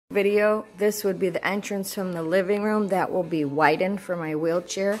Video, this would be the entrance from the living room. That will be widened for my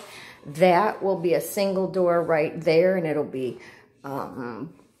wheelchair. That will be a single door right there, and it'll be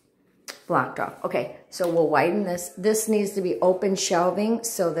blocked off. Okay, so we'll widen this. This needs to be open shelving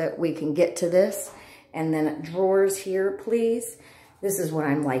so that we can get to this. And then drawers here, please. This is what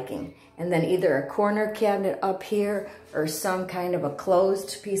I'm liking. And then either a corner cabinet up here or some kind of a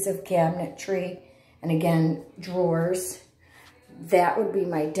closed piece of cabinetry. And again, drawers. That would be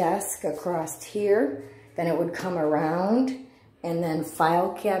my desk across here. Then it would come around, and then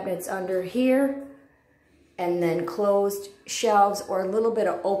file cabinets under here, and then closed shelves or a little bit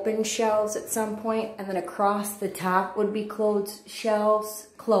of open shelves at some point, and then across the top would be closed shelves,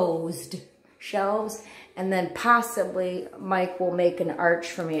 and then possibly Mike will make an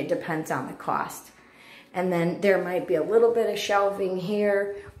arch for me. It depends on the cost. And then there might be a little bit of shelving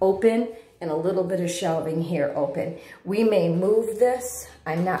here open, and a little bit of shelving here open. We may move this.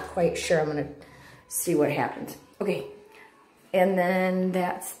 I'm not quite sure. I'm gonna see what happens. Okay, and then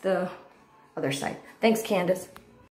that's the other side. Thanks, Candace.